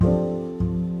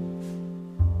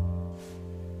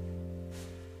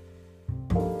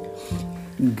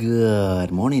Good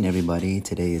morning, everybody.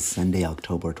 Today is Sunday,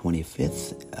 October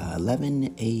 25th,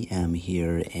 11 a.m.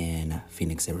 here in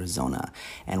Phoenix, Arizona.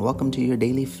 And welcome to your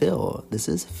Daily Phil. This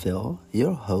is Phil,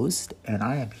 your host, and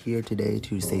I am here today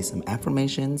to say some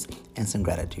affirmations and some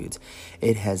gratitudes.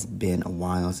 It has been a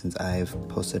while since I've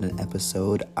posted an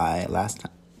episode. I last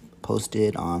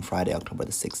posted on Friday, October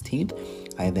the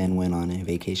 16th. I then went on a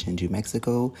vacation to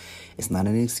Mexico. It's not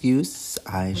an excuse.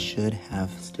 I should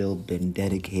have still been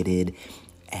dedicated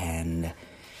and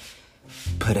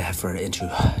put effort into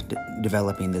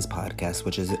developing this podcast,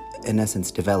 which is in essence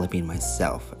developing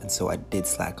myself. And so I did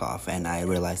slack off, and I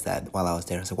realized that while I was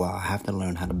there, I said, well, I have to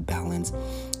learn how to balance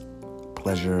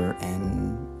pleasure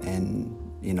and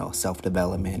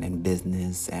self-development and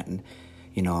business, and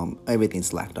everything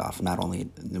slacked off, not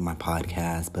only my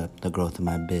podcast, but the growth of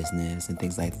my business and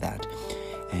things like that,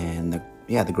 and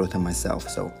the growth of myself.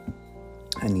 So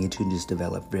I need to just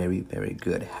develop very, very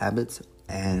good habits.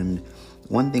 And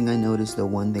one thing I noticed, the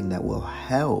one thing that will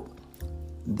help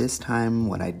this time,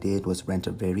 what I did was rent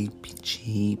a very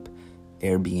cheap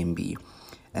Airbnb.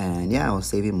 And I was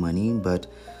saving money, but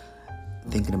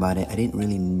thinking about it, I didn't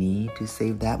really need to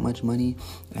save that much money.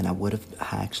 And I would have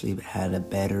actually had a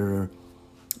better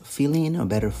feeling, a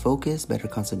better focus, better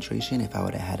concentration if I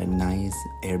would have had a nice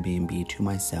Airbnb to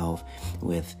myself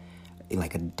with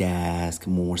like a desk,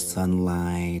 more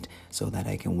sunlight, so that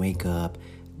I can wake up,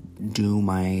 do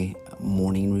my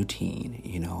morning routine,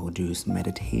 do some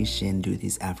meditation, do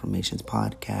these affirmations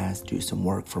podcasts, do some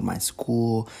work for my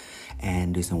school,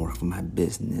 and do some work for my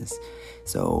business.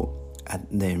 So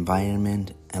the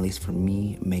environment, at least for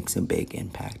me, makes a big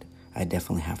impact. I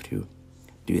definitely have to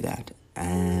do that.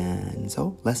 And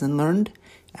so, lesson learned,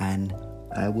 and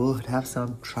I will have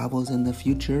some travels in the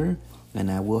future,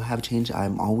 and I will have change.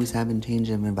 I'm always having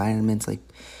change of environments. Like,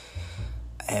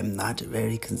 I am not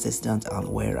very consistent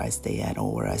on where I stay at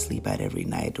or where I sleep at every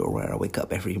night or where I wake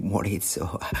up every morning.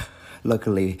 So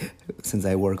luckily, since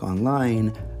I work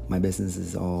online, my business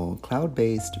is all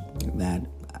cloud-based,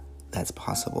 that's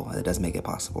possible. It does make it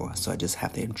possible. So I just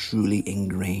have to truly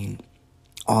ingrain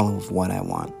all of what I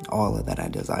want, all of that I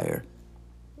desire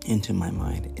into my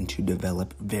mind, and to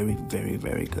develop very, very,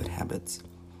 very good habits.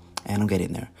 And I'm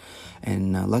getting there.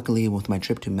 And luckily, with my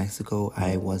trip to Mexico,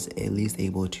 I was at least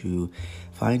able to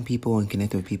find people and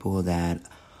connect with people that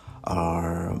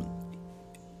are,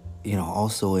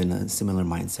 also in a similar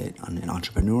mindset, an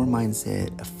entrepreneur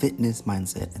mindset, a fitness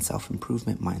mindset, and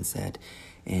self-improvement mindset.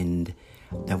 And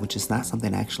that, which is not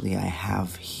something actually I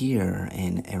have here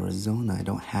in Arizona. I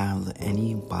don't have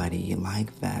anybody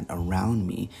like that around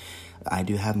me. I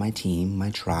do have my team, my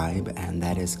tribe, and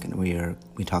that is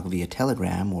we talk via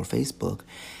Telegram or Facebook,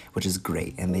 which is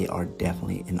great. And they are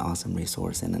definitely an awesome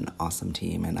resource and an awesome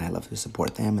team. And I love to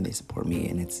support them, and they support me,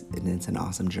 and it's an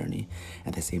awesome journey.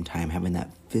 At the same time, having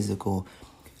that physical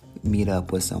meet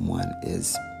up with someone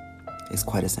is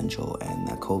quite essential. And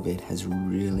that COVID has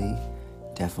really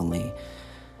definitely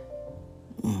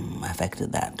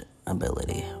affected that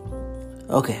ability.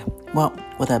 Okay, well,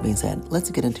 with that being said, let's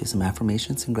get into some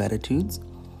affirmations and gratitudes.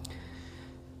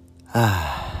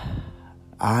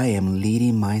 I am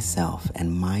leading myself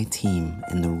and my team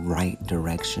in the right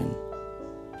direction.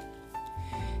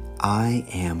 I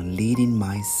am leading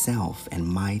myself and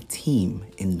my team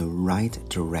in the right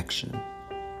direction.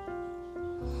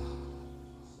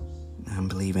 I'm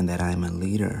believing that I'm a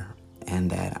leader and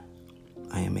that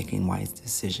I am making wise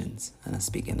decisions. And I'm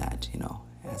speaking that,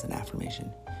 as an affirmation.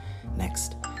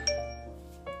 Next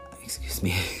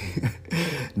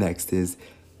is,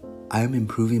 I am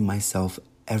improving myself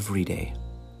every day.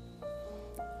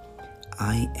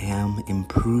 I am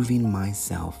improving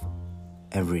myself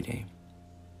every day.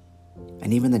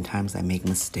 And even the times I make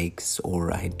mistakes,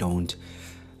 or I don't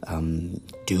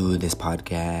do this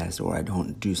podcast, or I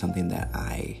don't do something that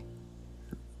I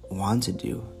want to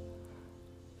do,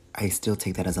 I still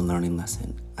take that as a learning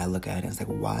lesson. I look at it and it's like,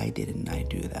 why didn't I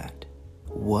do that?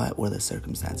 What were the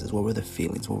circumstances? What were the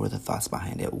feelings? What were the thoughts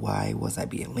behind it? Why was I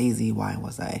being lazy? Why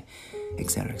was I,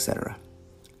 etc., etc.?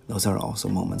 Those are also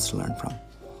moments to learn from.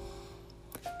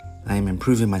 I am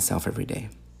improving myself every day.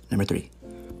 Number 3,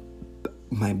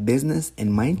 my business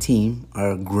and my team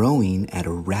are growing at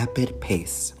a rapid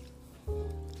pace.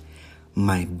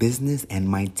 My business and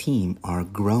my team are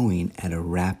growing at a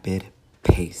rapid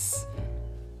pace.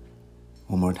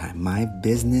 One more time. My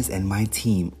business and my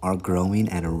team are growing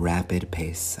at a rapid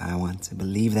pace. I want to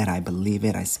believe that. I believe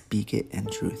it. I speak it in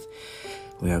truth.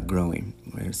 We are growing.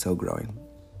 We're so growing.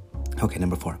 Okay,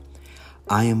 number 4.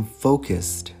 I am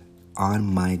focused on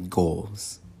my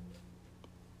goals.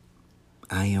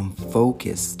 I am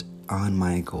focused on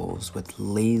my goals with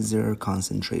laser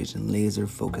concentration, laser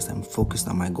focus. I'm focused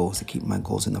on my goals to keep my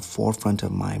goals in the forefront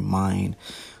of my mind.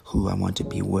 Who I want to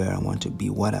be, where I want to be,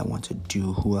 what I want to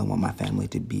do, who I want my family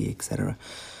to be, etc.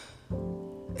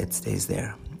 It stays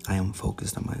there. I am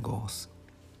focused on my goals.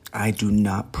 I do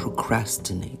not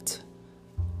procrastinate.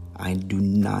 I do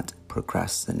not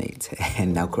procrastinate.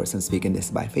 And now, of course, I'm speaking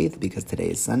this by faith because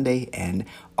today is Sunday and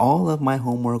all of my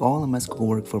homework, all of my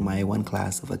schoolwork for my one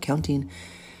class of accounting,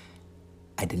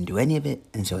 I didn't do any of it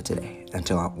until today.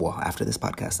 After this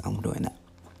podcast, I'm doing that.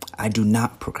 I do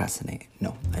not procrastinate.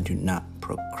 No, I do not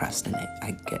procrastinate.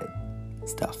 I get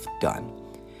stuff done.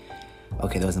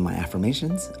 Okay, those are my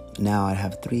affirmations. Now I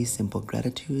have 3 simple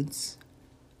gratitudes.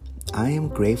 I am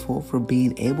grateful for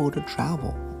being able to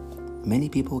travel. Many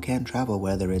people can't travel,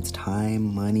 whether it's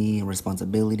time, money,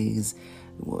 responsibilities,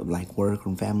 like work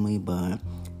and family, but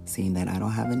seeing that I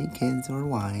don't have any kids or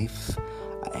wife,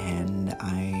 and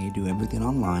I do everything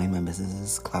online, my business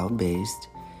is cloud-based,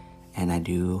 and I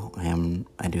do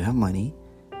have money,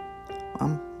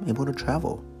 I'm able to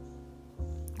travel.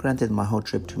 Granted, my whole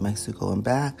trip to Mexico and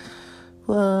back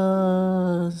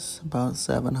was about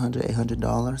 $700,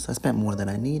 $800. I spent more than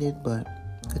I needed, but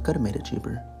I could have made it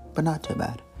cheaper, but not too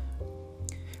bad.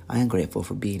 I am grateful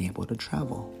for being able to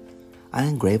travel. I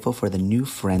am grateful for the new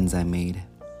friends I made.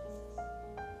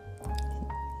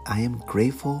 I am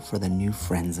grateful for the new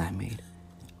friends I made,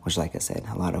 which, like I said,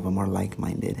 a lot of them are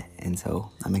like-minded, and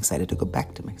so I'm excited to go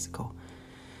back to Mexico.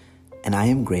 And I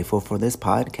am grateful for this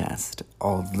podcast.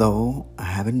 Although I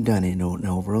haven't done it in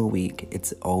over a week,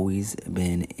 it's always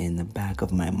been in the back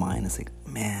of my mind. It's like,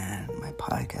 man, my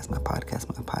podcast.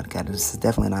 This is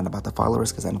definitely not about the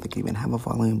followers because I don't think you even have a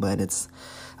following, but it's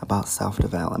about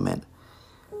self-development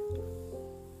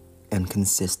and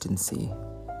consistency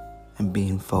and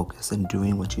being focused and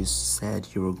doing what you said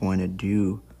you were going to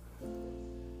do.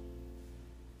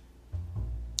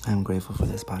 I'm grateful for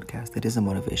this podcast. It is a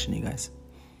motivation, you guys.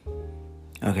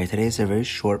 Okay, today is a very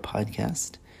short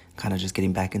podcast, kind of just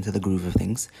getting back into the groove of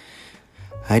things.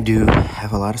 I do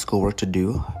have a lot of schoolwork to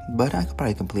do, but I could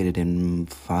probably complete it in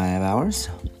 5 hours.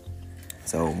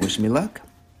 So wish me luck.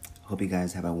 Hope you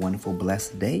guys have a wonderful,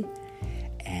 blessed day.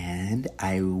 And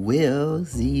I will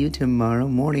see you tomorrow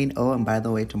morning. Oh, and by the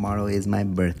way, tomorrow is my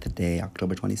birthday,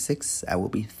 October 26th. I will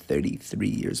be 33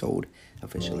 years old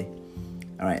officially.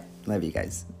 All right, love you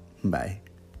guys. Bye.